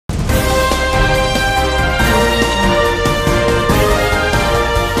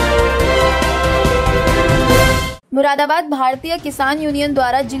मुरादाबाद भारतीय किसान यूनियन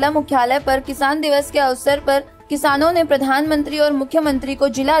द्वारा जिला मुख्यालय पर किसान दिवस के अवसर पर किसानों ने प्रधानमंत्री और मुख्यमंत्री को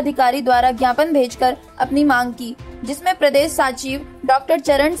जिला अधिकारी द्वारा ज्ञापन भेजकर अपनी मांग की, जिसमें प्रदेश सचिव डॉक्टर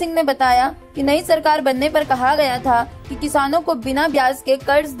चरण सिंह ने बताया कि नई सरकार बनने पर कहा गया था कि किसानों को बिना ब्याज के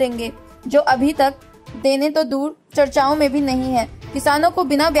कर्ज देंगे, जो अभी तक देने तो दूर चर्चाओं में भी नहीं है। किसानों को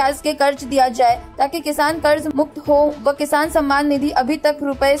बिना ब्याज के कर्ज दिया जाए ताकि किसान कर्ज मुक्त हो व किसान सम्मान निधि अभी तक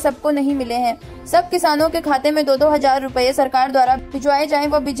रुपए सबको नहीं मिले हैं। सब किसानों के खाते में 2-2 हजार रुपए सरकार द्वारा भिजवाए जाएं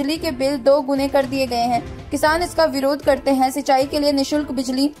व बिजली के बिल 2 गुने कर दिए गए हैं। किसान इसका विरोध करते हैं। सिंचाई के लिए निःशुल्क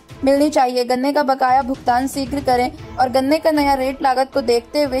बिजली मिलनी चाहिए, गन्ने का बकाया भुगतान शीघ्र करें और गन्ने का नया रेट लागत को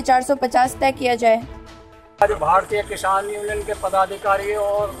देखते हुए 450 तय किया जाए। आज भारतीय किसान यूनियन के पदाधिकारी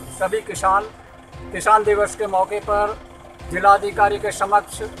और सभी किसान दिवस के मौके पर जिलाधिकारी के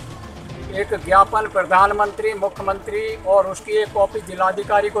समक्ष एक ज्ञापन प्रधानमंत्री, मुख्यमंत्री और उसकी एक कॉपी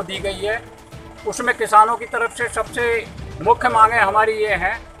जिलाधिकारी को दी गई है। उसमें किसानों की तरफ से सबसे मुख्य मांगें हमारी ये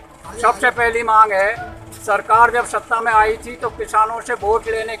हैं। सबसे पहली मांग है, सरकार जब सत्ता में आई थी तो किसानों से वोट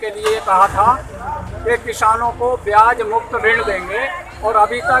लेने के लिए कहा था कि किसानों को ब्याज मुक्त ऋण देंगे, और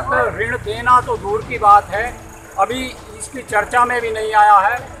अभी तक ऋण देना तो दूर की बात है, अभी इसकी चर्चा में भी नहीं आया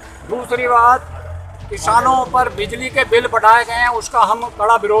है। दूसरी बात, किसानों पर बिजली के बिल बढ़ाए गए हैं, उसका हम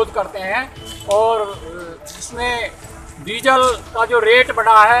कड़ा विरोध करते हैं। और इसमें डीजल का जो रेट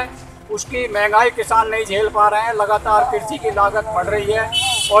बढ़ा है उसकी महंगाई किसान नहीं झेल पा रहे हैं। लगातार कृषि की लागत बढ़ रही है।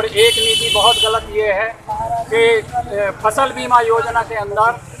 और एक नीति बहुत गलत ये है कि फसल बीमा योजना के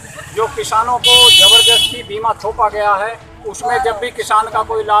अंदर जो किसानों को ज़बरदस्ती बीमा थोपा गया है, उसमें जब भी किसान का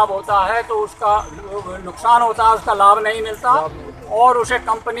कोई लाभ होता है तो उसका नुकसान होता है, उसका लाभ नहीं मिलता और उसे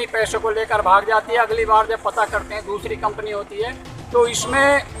कंपनी पैसे को लेकर भाग जाती है। अगली बार जब पता करते हैं दूसरी कंपनी होती है। तो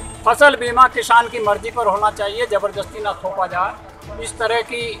इसमें फसल बीमा किसान की मर्जी पर होना चाहिए, ज़बरदस्ती ना थोपा जाए। इस तरह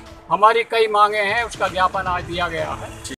की हमारी कई मांगे हैं, उसका ज्ञापन आज दिया गया है।